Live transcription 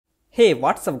Hey,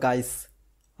 what's up guys?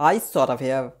 iSaurabh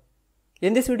here.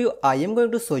 In this video, I am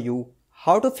going to show you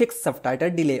how to fix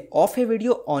subtitle delay of a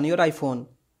video on your iPhone.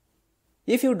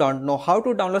 If you don't know how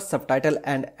to download Subtitle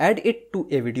and add it to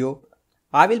a video,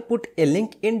 I will put a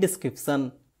link in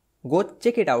description. Go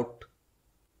check it out.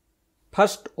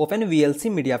 First, open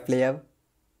VLC Media Player.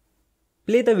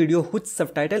 Play the video whose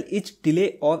subtitle is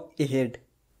delay or ahead.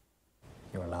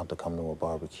 You're allowed to come to a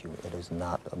barbecue. It is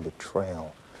not a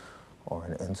betrayal or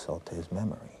an insult to his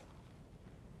memory.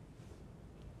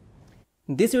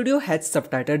 This video has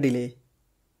subtitle delay.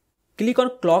 Click on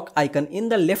clock icon in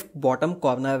the left bottom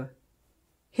corner.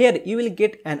 Here you will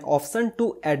get an option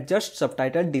to adjust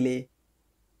subtitle delay.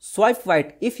 Swipe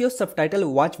right if your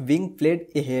subtitle was being played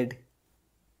ahead.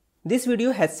 This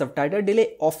video has subtitle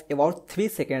delay of about 3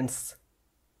 seconds.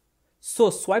 So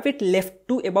swipe it left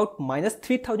to about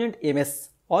 -3000 ms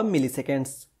or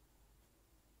milliseconds.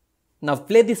 Now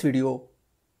play this video.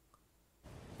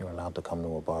 You're allowed to come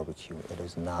to a barbecue. It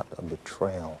is not a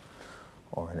betrayal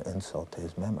or an insult to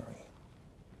his memory.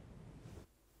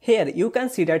 Here you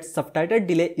can see that subtitle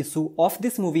delay issue of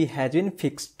this movie has been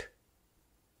fixed.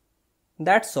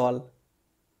 That's all.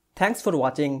 Thanks for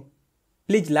watching.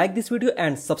 Please like this video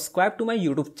and subscribe to my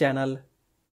YouTube channel.